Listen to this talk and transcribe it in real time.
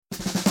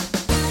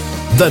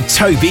The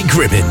Toby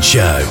Gribbin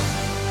Show.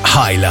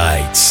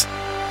 Highlights.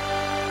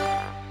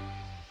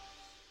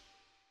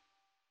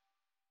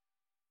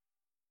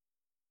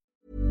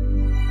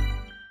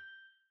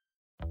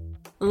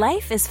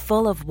 Life is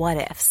full of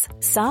what-ifs.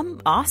 Some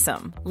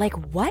awesome, like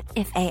what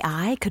if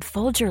AI could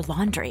fold your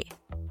laundry?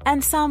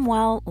 And some,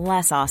 well,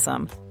 less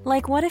awesome,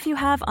 like what if you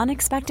have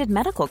unexpected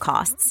medical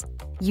costs?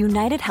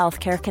 United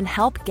Healthcare can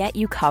help get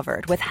you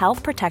covered with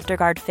Health Protector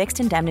Guard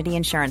fixed indemnity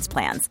insurance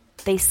plans.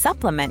 They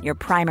supplement your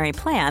primary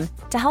plan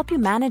to help you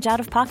manage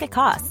out-of-pocket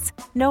costs.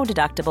 No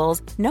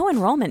deductibles, no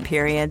enrollment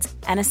periods,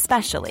 and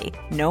especially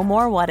no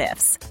more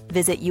what-ifs.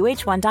 Visit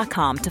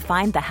uh1.com to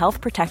find the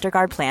Health Protector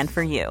Guard plan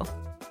for you.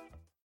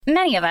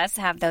 Many of us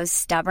have those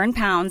stubborn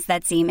pounds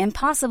that seem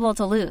impossible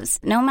to lose,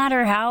 no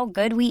matter how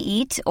good we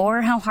eat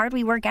or how hard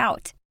we work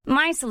out.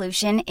 My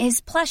solution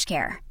is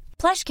PlushCare.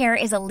 PlushCare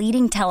is a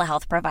leading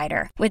telehealth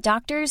provider with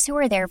doctors who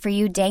are there for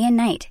you day and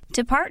night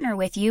to partner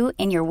with you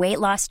in your weight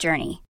loss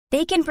journey.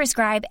 They can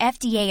prescribe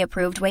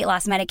FDA-approved weight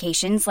loss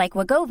medications like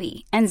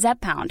Wegovy and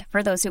Zepbound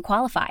for those who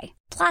qualify.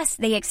 Plus,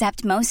 they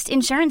accept most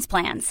insurance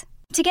plans.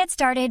 To get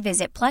started,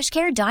 visit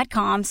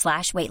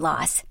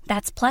plushcare.com/weightloss.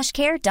 That's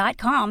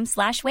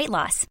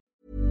plushcare.com/weightloss.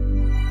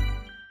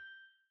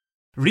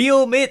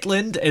 Rio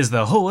Maitland is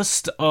the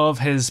host of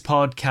his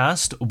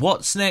podcast,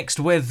 What's Next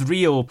with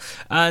Rio,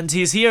 and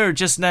he's here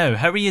just now.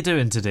 How are you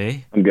doing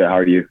today? I'm good, how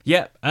are you?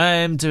 Yep,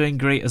 I'm doing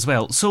great as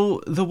well. So,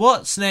 the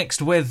What's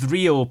Next with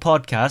Rio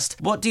podcast,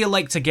 what do you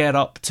like to get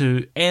up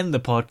to in the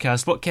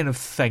podcast? What kind of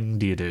thing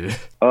do you do?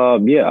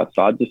 So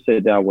I just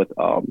sit down with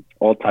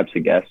all types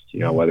of guests,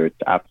 whether it's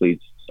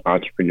athletes,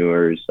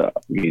 entrepreneurs,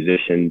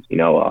 musicians,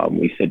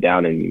 we sit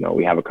down and,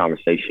 we have a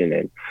conversation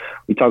and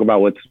we talk about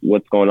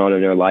what's going on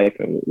in their life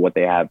and what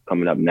they have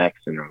coming up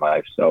next in their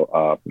life.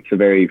 So it's a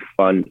very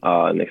fun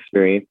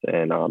experience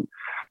and a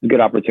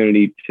good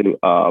opportunity to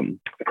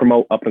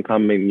promote up and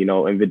coming,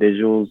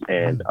 individuals.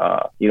 And,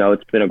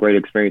 it's been a great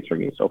experience for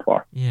me so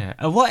far. Yeah.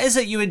 And what is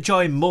it you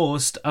enjoy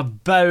most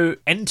about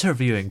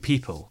interviewing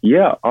people?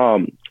 Yeah.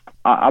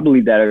 I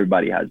believe that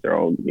everybody has their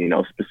own,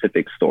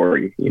 specific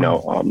story.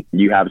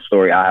 You have a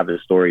story, I have a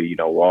story.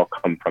 We all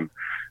come from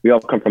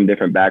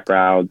different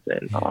backgrounds,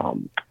 and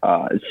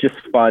it's just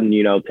fun,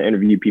 to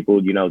interview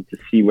people, to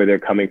see where they're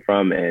coming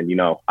from, and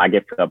I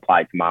get to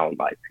apply it to my own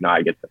life.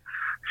 I get to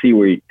see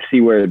where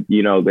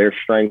their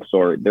strengths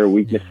or their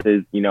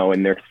weaknesses,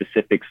 in their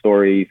specific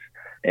stories.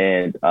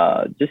 And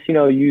just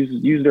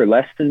use their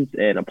lessons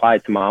and apply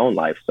it to my own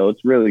life. So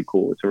it's really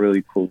cool. It's a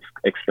really cool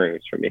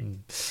experience for me.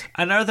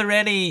 And are there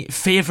any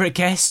favorite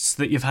guests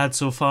that you've had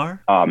so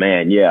far? Oh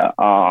man, yeah.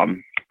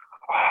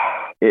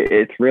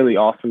 It's really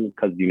awesome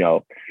because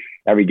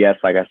every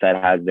guest, like I said,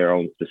 has their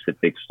own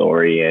specific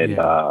story. And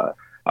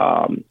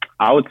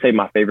I would say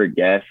my favorite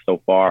guest so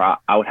far,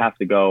 I would have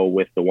to go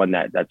with the one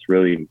that's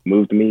really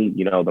moved me,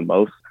 the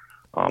most.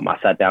 I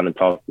sat down and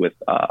talked with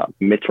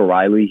Mitchell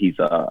Riley. He's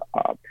a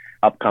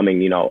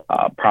upcoming,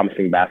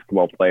 promising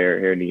basketball player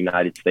here in the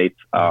United States.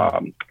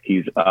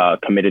 He's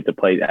committed to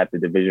play at the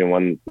Division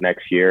I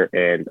next year.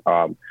 And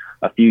a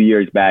few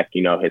years back,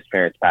 his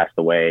parents passed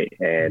away.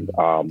 And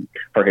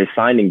for his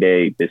signing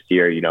day this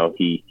year,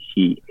 he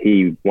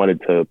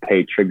wanted to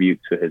pay tribute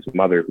to his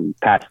mother who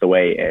passed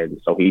away. And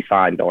so he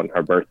signed on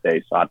her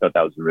birthday. So I thought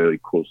that was a really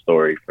cool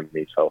story for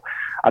me. So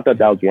I thought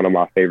that was one of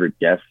my favorite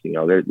guests.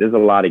 There's a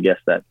lot of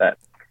guests that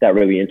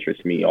really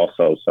interests me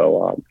also.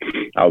 So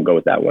I'll go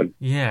with that one.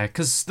 Yeah,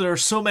 because there are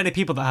so many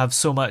people that have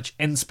so much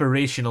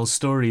inspirational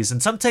stories,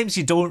 and sometimes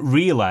you don't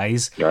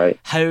realise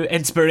how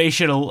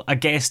inspirational a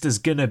guest is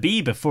going to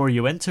be before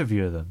you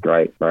interview them.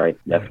 Right,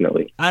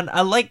 definitely. And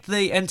I liked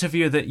the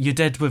interview that you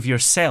did with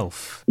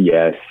yourself.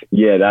 Yes,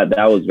 yeah,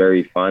 that was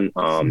very fun.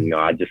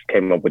 I just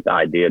came up with the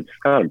idea, just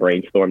kind of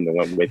brainstormed and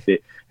went with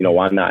it.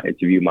 Why not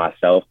interview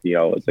myself?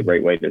 It's a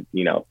great way to,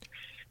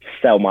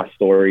 sell my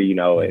story,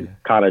 and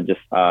kind of just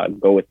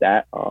go with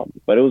that.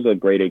 But it was a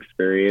great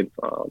experience,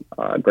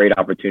 a great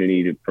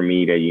opportunity for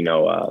me to,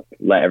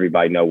 let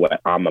everybody know what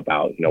I'm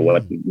about,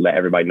 let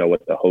everybody know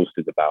what the host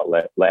is about,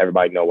 let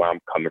everybody know where I'm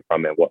coming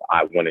from and what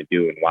I want to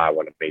do and why I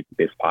want to make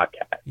this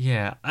podcast.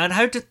 Yeah. And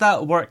how did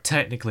that work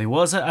technically?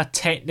 Was it a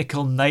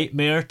technical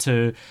nightmare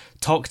to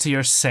talk to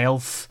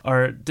yourself,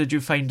 or did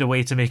you find a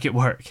way to make it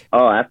work?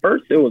 At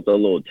first it was a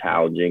little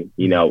challenging,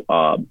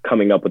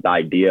 coming up with the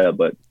idea,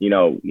 but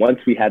once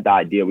we had the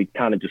idea, we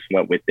kind of just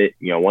went with it.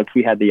 Once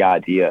we had the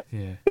idea,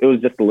 it was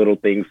just the little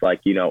things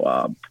like,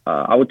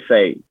 I would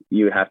say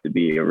you have to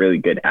be a really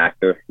good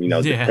actor,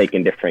 just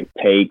taking different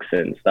takes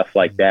and stuff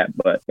like that.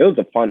 But it was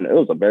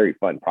a very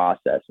fun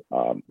process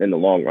in the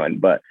long run.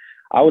 But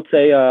I would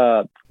say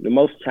the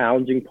most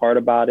challenging part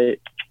about it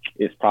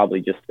is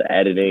probably just the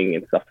editing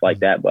and stuff like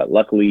that. But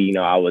luckily,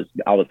 I was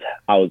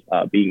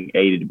being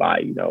aided by,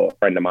 a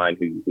friend of mine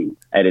who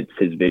edits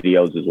his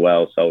videos as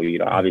well. So,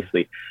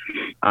 obviously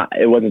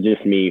it wasn't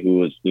just me who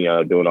was,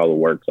 doing all the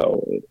work.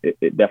 So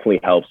it definitely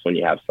helps when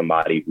you have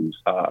somebody who's,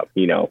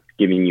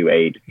 giving you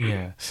aid.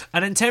 Yeah.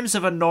 And in terms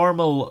of a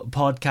normal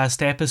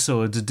podcast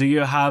episode, do you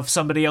have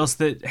somebody else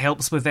that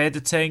helps with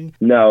editing?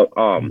 No,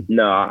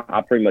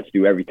 I pretty much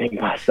do everything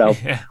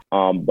myself. Yeah.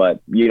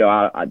 But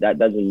that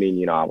doesn't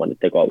mean, I want to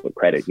take all the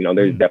credit.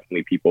 There's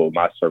definitely people in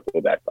my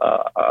circle that's,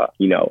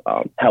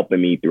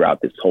 helping me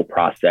throughout this whole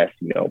process.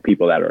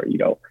 People that are,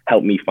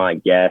 help me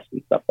find guests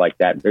and stuff like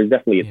that. There's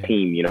definitely a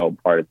team,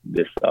 part of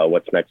this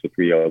What's Next with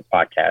Rio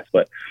podcast.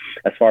 But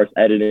as far as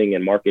editing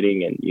and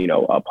marketing and,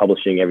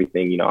 publishing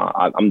everything,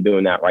 I'm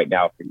doing that right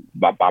now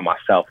by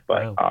myself.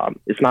 But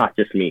it's not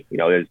just me.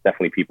 There's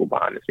definitely people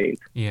behind the scenes.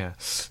 Yeah.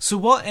 So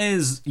what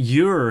is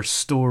your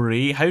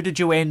story? How did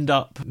you end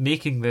up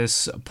making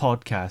this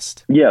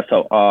podcast? Yeah.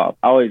 So I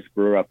always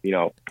grew up,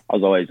 I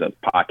was always a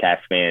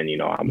podcast fan.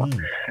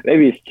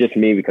 Maybe it's just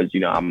me because,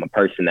 I'm a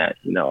person that,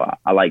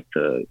 I like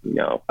to,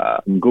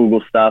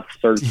 Google stuff,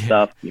 search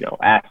stuff,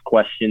 ask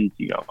questions.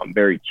 I'm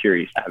very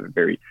curious. I have a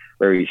very,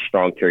 very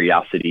strong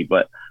curiosity.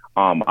 But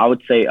I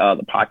would say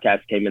the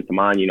podcast came into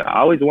mind. I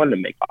always wanted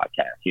to make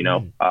podcasts. It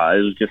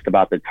was just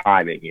about the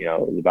timing. It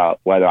was about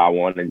whether I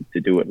wanted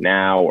to do it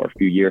now or a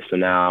few years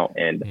from now.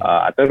 And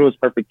I thought it was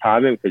perfect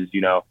timing because,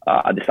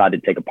 I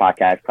decided to take a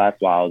podcast class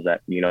while I was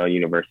at,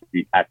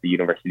 university at the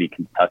University of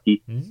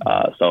Kentucky.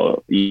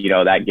 So,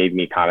 that gave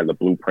me kind of the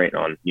blueprint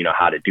on,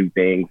 how to do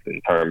things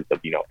in terms of,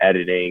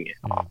 editing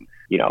and,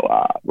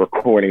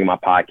 recording my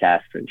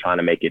podcast and trying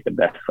to make it the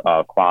best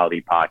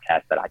quality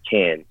podcast that I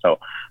can. So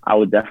I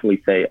would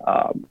definitely say,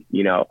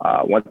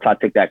 once I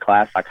took that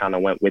class, I kind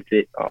of went with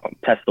it,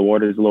 test the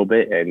waters a little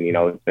bit, and,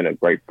 it's been a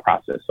great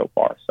process so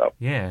far. So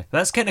yeah,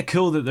 that's kind of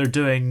cool that they're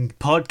doing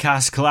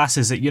podcast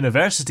classes at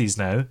universities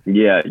now.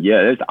 Yeah.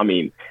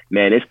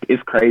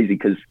 It's crazy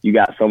because you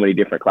got so many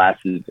different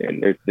classes,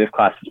 and there's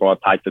classes for all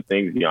types of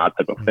things. I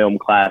took a film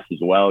class as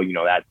well.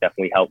 That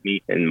definitely helped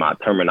me in my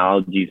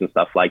terminologies and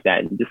stuff like that,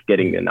 and just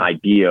getting an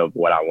idea of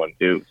what I want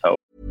to do. So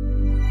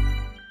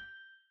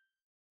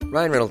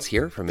Ryan Reynolds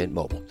here from Mint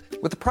Mobile.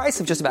 With the price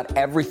of just about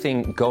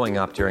everything going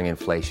up during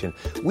inflation,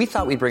 we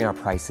thought we'd bring our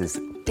prices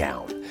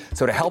down.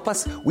 So to help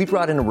us, we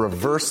brought in a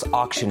reverse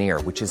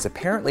auctioneer, which is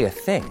apparently a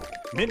thing.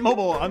 Mint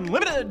Mobile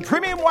Unlimited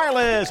Premium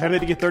Wireless. How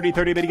to get 30,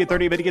 30, bit to get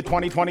 30, bit to get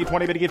 20, 20,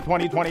 20, bit to get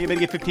 20, 20, bit to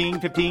get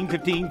 15, 15,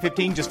 15,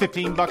 15, just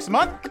 $15 a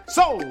month?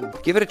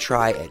 Sold! Give it a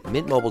try at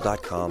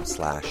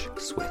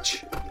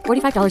mintmobile.com/switch.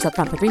 $45 up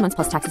front for 3 months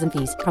plus taxes and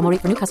fees. Promo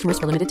rate for new customers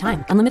for limited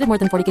time. Unlimited more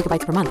than 40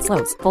 gigabytes per month.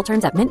 Slows full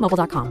terms at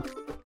mintmobile.com.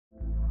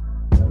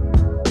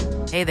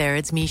 Hey there,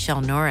 it's Michelle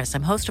Norris.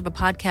 I'm host of a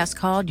podcast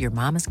called Your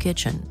Mama's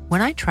Kitchen.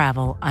 When I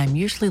travel, I'm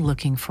usually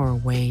looking for a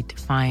way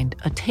to find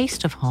a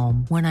taste of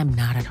home when I'm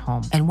not at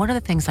home. And one of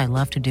the things I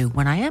love to do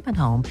when I am at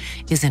home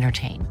is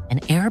entertain.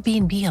 And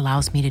Airbnb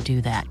allows me to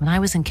do that. When I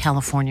was in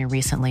California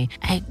recently,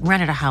 I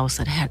rented a house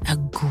that had a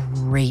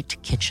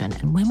great kitchen.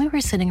 And when we were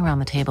sitting around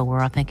the table, we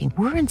were all thinking,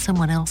 we're in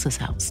someone else's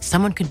house.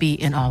 Someone could be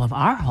in all of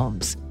our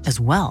homes as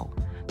well.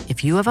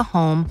 If you have a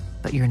home,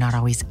 but you're not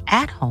always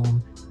at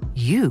home,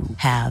 you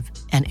have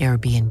an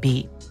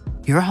Airbnb.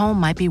 Your home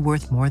might be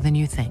worth more than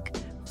you think.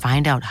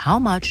 Find out how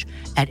much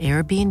at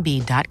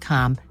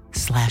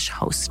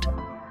airbnb.com/host.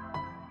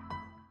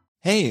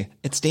 Hey,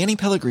 it's Danny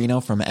Pellegrino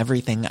from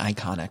Everything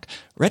Iconic.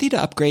 Ready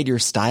to upgrade your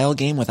style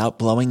game without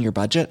blowing your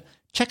budget?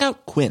 Check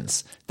out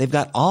Quince. They've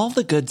got all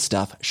the good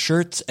stuff,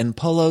 shirts and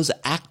polos,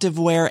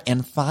 activewear,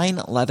 and fine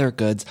leather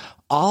goods,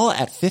 all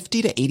at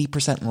 50 to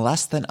 80%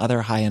 less than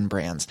other high-end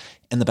brands.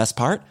 And the best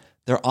part?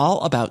 They're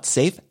all about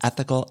safe,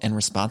 ethical, and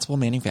responsible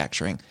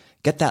manufacturing.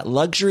 Get that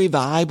luxury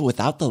vibe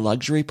without the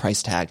luxury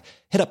price tag.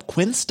 Hit up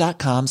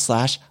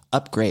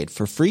quince.com/upgrade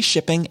for free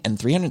shipping and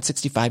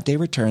 365-day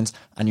returns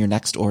on your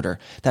next order.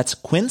 That's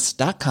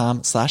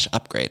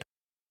quince.com/upgrade.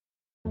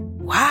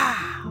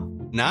 Wow.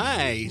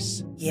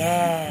 Nice.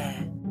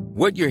 Yeah.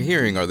 What you're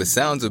hearing are the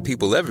sounds of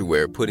people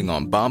everywhere putting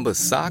on Bombas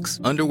socks,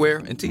 underwear,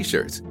 and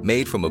T-shirts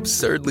made from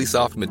absurdly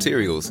soft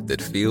materials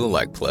that feel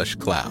like plush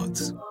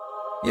clouds.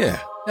 Yeah,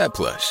 that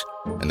plush.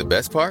 And the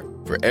best part?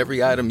 For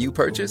every item you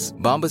purchase,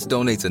 Bombas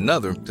donates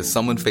another to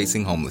someone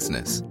facing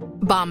homelessness.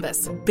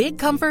 Bombas. Big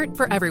comfort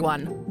for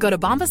everyone. Go to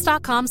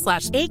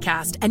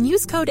bombas.com/ACAST and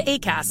use code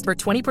ACAST for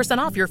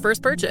 20% off your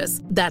first purchase.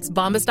 That's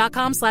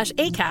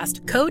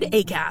bombas.com/ACAST. Code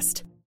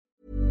ACAST.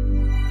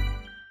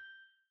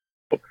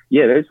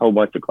 Yeah, there's a whole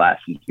bunch of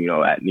classes,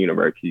 at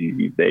universities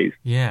these days.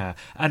 Yeah,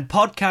 and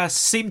podcasts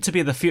seem to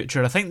be the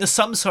future. I think there's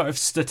some sort of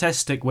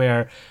statistic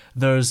where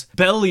there's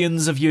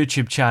billions of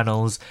YouTube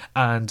channels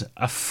and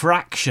a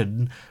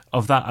fraction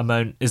of that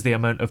amount is the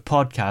amount of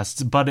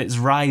podcasts, but it's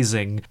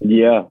rising.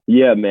 Yeah,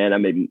 man. I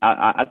mean,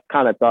 I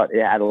kind of thought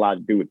it had a lot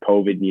to do with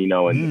COVID,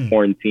 and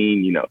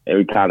quarantine, and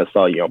we kind of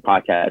saw,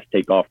 podcasts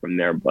take off from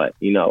there, but,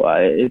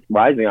 it's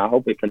rising. I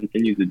hope it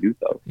continues to do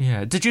so.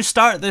 Yeah. Did you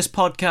start this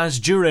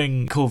podcast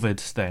during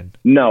COVID then?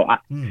 No, I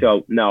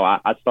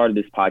started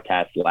this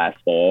podcast last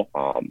fall.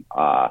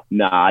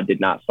 No, I did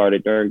not start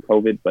it during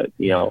COVID, but,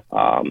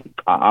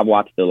 I I've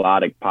watched a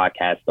lot of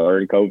podcasts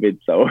during COVID,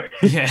 so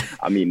yeah.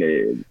 I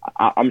mean,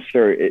 I'm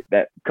sure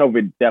that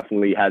COVID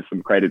definitely has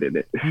some credit in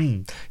it.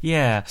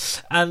 Yeah,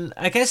 and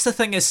I guess the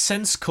thing is,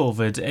 since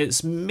COVID,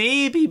 it's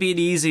maybe been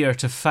easier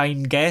to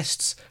find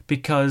guests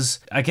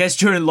because I guess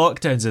during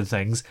lockdowns and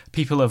things,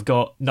 people have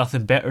got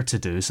nothing better to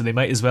do, so they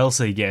might as well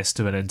say yes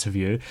to an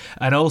interview.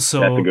 And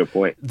also, that's a good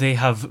point. They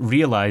have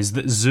realised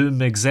that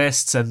Zoom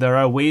exists and there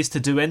are ways to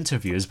do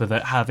interviews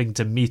without having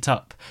to meet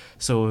up.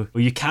 So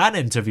you can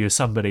interview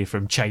somebody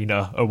from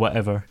China or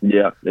whatever.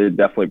 Yeah, it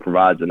definitely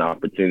provides an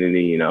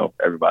opportunity. You know,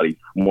 everybody's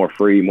more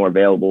free, more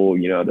available,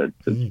 you know, to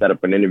set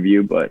up an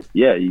interview. But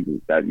yeah,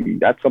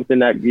 that's something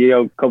that, you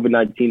know,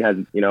 COVID-19 has,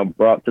 you know,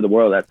 brought to the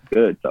world. That's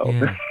good. So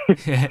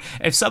yeah.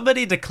 If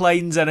somebody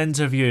declines an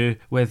interview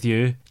with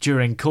you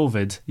during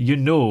COVID, you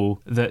know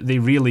that they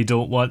really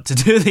don't want to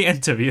do the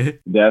interview.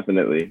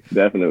 Definitely.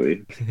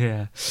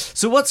 Yeah.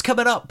 So what's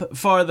coming up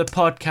for the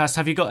podcast?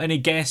 Have you got any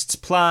guests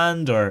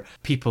planned or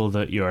people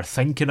that you're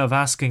thinking of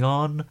asking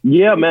on?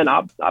 Yeah, man,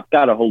 I've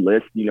got a whole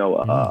list. You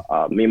know,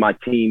 me and my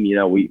team, you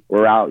know,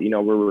 we're out, you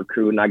know, we're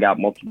recruiting. I got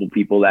multiple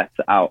people that's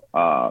out,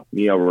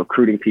 you know,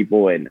 recruiting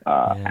people and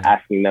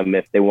asking them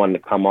if they wanted to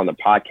come on the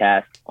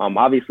podcast.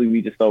 Obviously,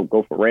 we just don't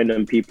go for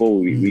random people.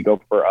 We go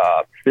for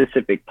a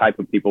specific type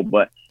of people,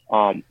 but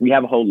we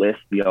have a whole list,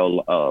 you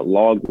know, a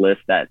long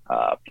list that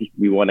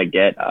we want to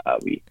get. I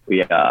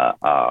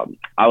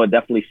would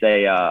definitely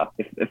say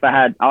if I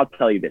had, I'll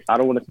tell you this. I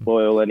don't want to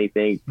spoil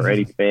anything for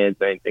any fans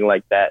or anything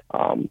like that.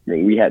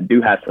 We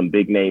do have some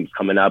big names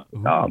coming up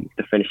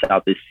to finish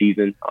out this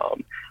season.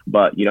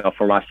 But, you know,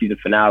 for my season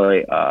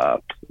finale,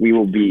 we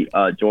will be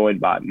joined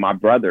by my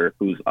brother,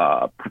 who's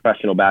a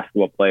professional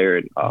basketball player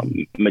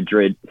in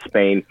Madrid,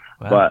 Spain.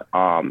 Wow.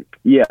 But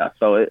yeah,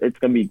 so it's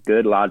gonna be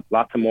good. Lots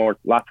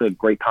of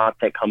great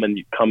content coming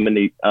to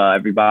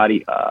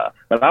everybody.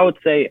 But I would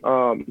say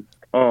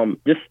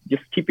just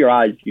keep your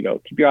eyes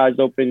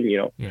open. You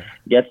know,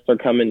 guests are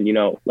coming. You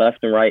know,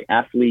 left and right,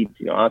 athletes.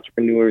 You know,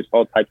 entrepreneurs,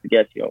 all types of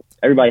guests. You know,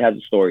 everybody has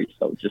a story.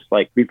 So just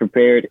like be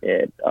prepared,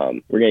 and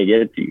we're gonna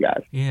get it to you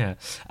guys. Yeah.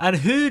 And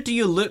who do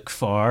you look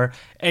for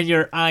in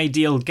your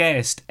ideal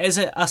guest? Is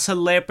it a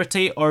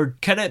celebrity, or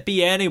can it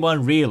be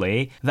anyone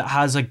really that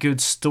has a good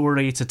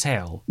story to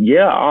tell?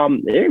 Yeah.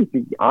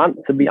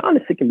 To be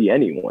honest, it can be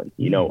anyone.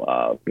 You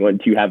know,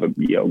 once you have a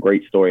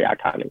great story, I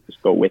kind of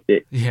just go with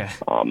it. Yeah.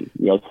 You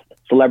know,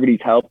 celebrities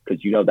help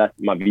because, you know, that's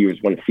my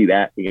viewers want to see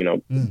that. You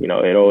know,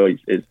 it always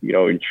is, you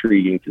know,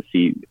 intriguing to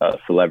see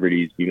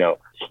celebrities, you know,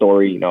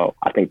 story. You know,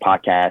 I think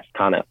podcast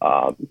kind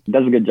of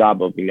does a good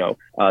job of, you know,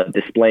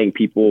 displaying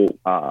people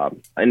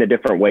in a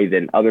different way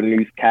than other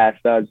newscasts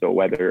does, or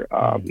whether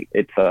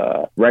it's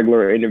a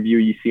regular interview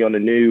you see on the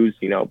news.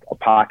 You know, a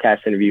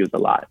podcast interview is a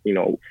lot, you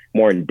know,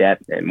 more in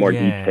depth and more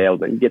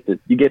detailed, and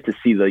you get to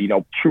see the, you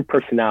know, true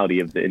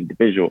personality of the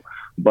individual.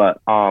 But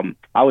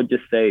I would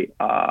just say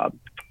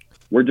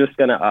we're just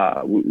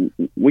gonna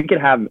we can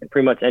have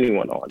pretty much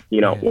anyone on, you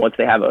know, once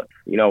they have a,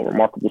 you know,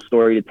 remarkable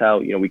story to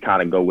tell, you know, we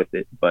kind of go with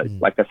it. But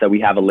like I said,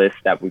 we have a list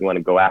that we want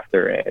to go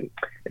after, and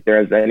if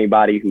there's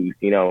anybody who,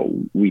 you know,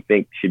 we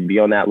think should be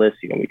on that list,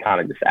 you know, we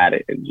kind of just add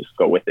it and just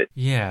go with it.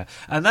 Yeah,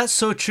 and that's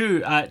so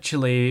true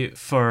actually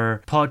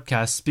for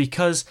podcasts,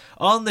 because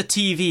on the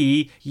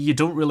TV you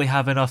don't really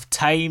have enough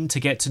time to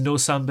get to know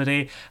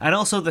somebody, and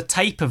also the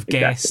type of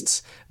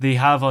guests they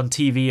have on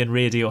TV and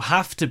radio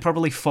have to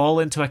probably fall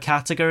into a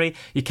category.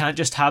 You can't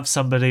just have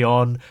somebody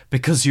on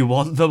because you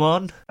want them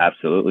on.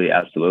 Absolutely.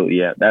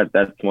 Yeah,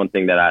 that's one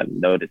thing that I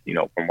noticed, you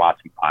know, from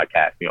watching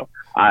podcasts. You know,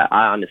 I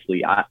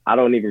honestly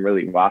don't even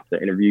really watch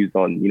the interviews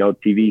on, you know,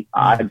 TV.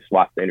 I just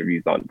watch the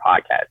interviews on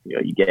podcasts. You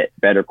know, you get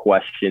better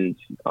questions.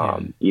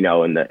 You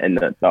know, and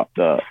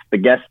the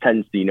guest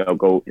tends to, you know,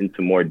 go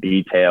into more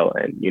detail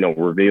and, you know,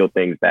 reveal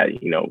things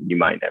that, you know, you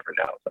might never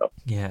know. So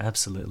yeah,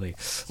 absolutely.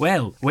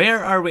 Well,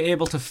 where are we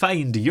able to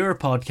find your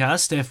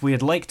podcast if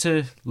we'd like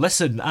to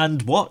listen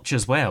and watch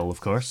as well, of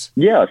course?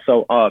 Yeah,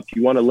 so if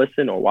you want to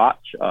listen or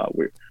watch, our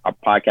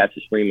podcast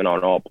is streaming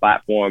on all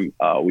platforms.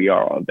 We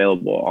are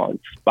available on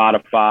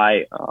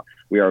Spotify.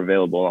 We are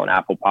available on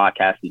Apple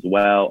Podcasts as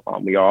well.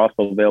 We are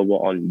also available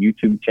on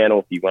YouTube channel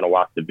if you want to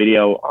watch the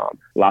video.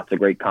 Lots of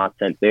great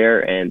content there.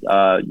 And,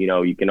 you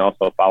know, you can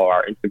also follow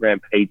our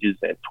Instagram pages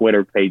and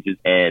Twitter pages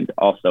and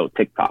also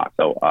TikTok.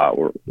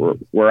 So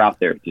we're out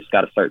there. Just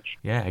got to search.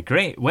 Yeah,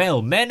 great.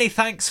 Well, many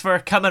thanks for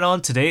coming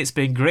on today. It's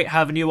been great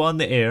having you on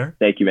the air.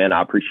 Thank you, man.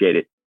 I appreciate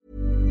it.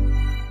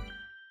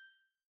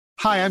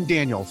 Hi, I'm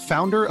Daniel,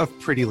 founder of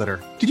Pretty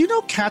Litter. Did you know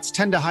cats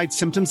tend to hide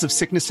symptoms of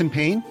sickness and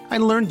pain? I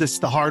learned this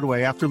the hard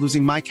way after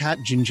losing my cat,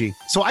 Gingy.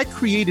 So I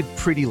created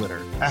Pretty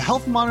Litter, a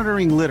health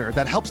monitoring litter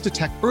that helps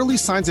detect early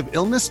signs of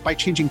illness by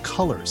changing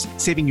colors,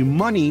 saving you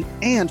money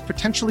and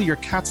potentially your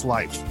cat's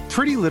life.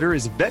 Pretty Litter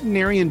is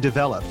veterinarian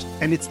developed,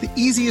 and it's the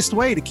easiest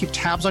way to keep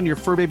tabs on your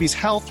fur baby's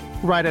health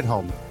right at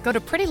home. Go to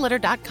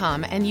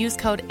prettylitter.com and use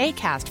code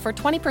ACAST for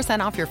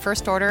 20% off your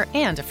first order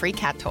and a free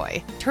cat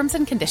toy. Terms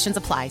and conditions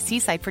apply. See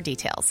site for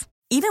details.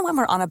 Even when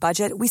we're on a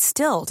budget, we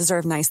still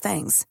deserve nice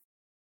things.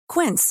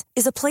 Quince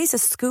is a place to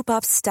scoop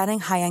up stunning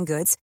high-end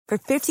goods for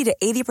 50 to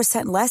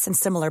 80% less than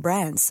similar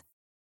brands.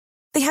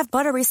 They have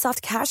buttery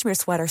soft cashmere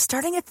sweaters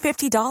starting at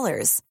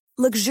 $50,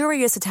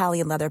 luxurious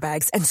Italian leather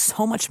bags, and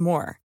so much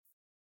more.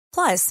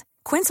 Plus,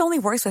 Quince only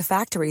works with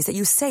factories that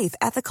use safe,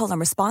 ethical,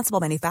 and responsible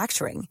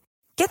manufacturing.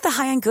 Get the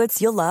high-end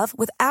goods you'll love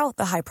without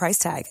the high price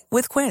tag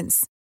with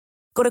Quince.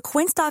 Go to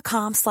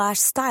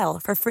quince.com/style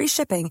for free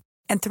shipping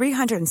and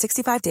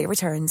 365-day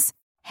returns.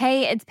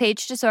 Hey, it's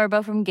Paige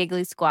DeSorbo from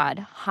Giggly Squad.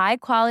 High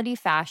quality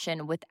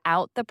fashion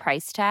without the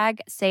price tag.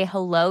 Say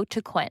hello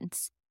to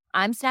Quince.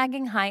 I'm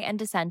snagging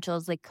high-end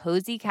essentials like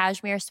cozy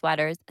cashmere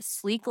sweaters,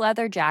 sleek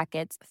leather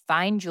jackets,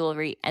 fine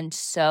jewelry, and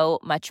so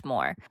much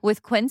more.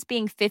 With Quince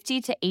being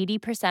 50 to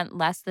 80%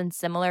 less than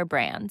similar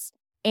brands.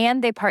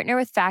 And they partner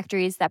with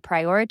factories that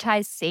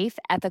prioritize safe,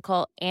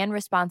 ethical, and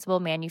responsible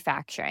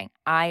manufacturing.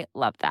 I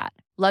love that.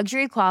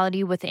 Luxury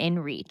quality within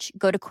reach.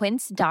 Go to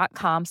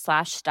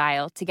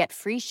quince.com/style to get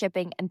free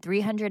shipping and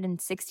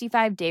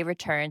 365-day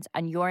returns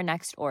on your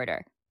next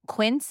order.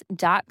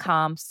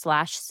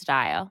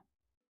 Quince.com/style.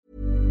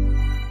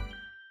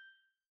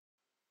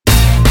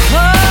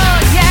 Oh,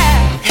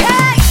 yeah.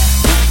 Hey!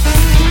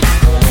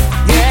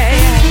 Yeah,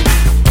 yeah.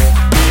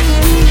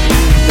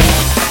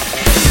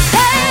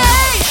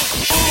 Hey!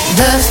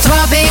 The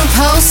throbbing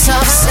pulse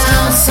of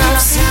sound.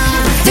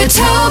 The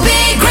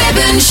Toby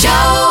Gribbon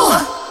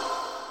Show.